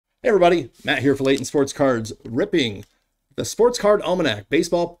Hey everybody, Matt here for Layton Sports Cards, ripping the Sports Card Almanac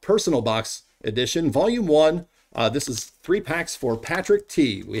Baseball Personal Box Edition, Volume 1. This is 3 packs for Patrick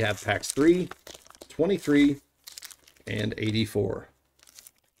T. We have packs 3, 23, and 84.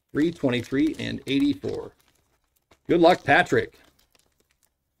 3, 23, and 84. Good luck, Patrick.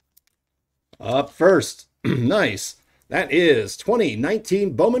 Up first, nice. That is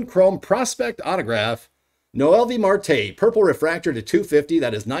 2019 Bowman Chrome Prospect Autograph. Noel V. Marte, purple refractor to 250.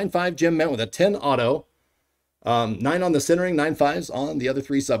 That is 9.5 gem mint with a 10 auto. 9 on the centering, 9.5s on the other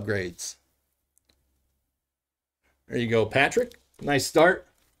 3 subgrades. There you go, Patrick. Nice start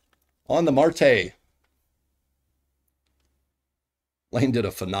on the Marte. Lane did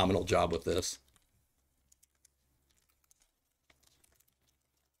a phenomenal job with this.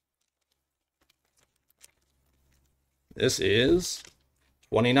 This is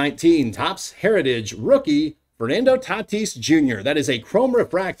 2019 Topps Heritage rookie Fernando Tatis Jr. That is a chrome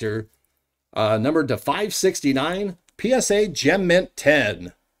refractor, numbered to 569, PSA Gem Mint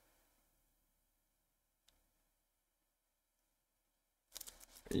 10.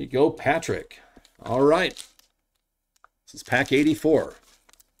 There you go, Patrick. All right. This is pack 84.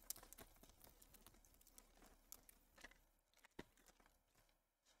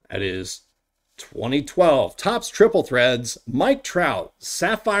 That is 2012 Topps Triple Threads Mike Trout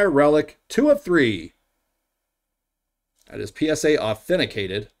Sapphire Relic 2 of 3. That is PSA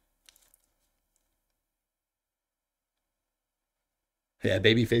authenticated. Yeah,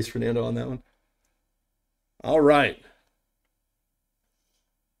 babyface Fernando on that one. All right.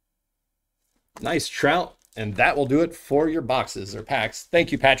 Nice Trout, and that will do it for your boxes or packs.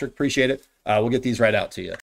 Thank you, Patrick. Appreciate it. We'll get these right out to you.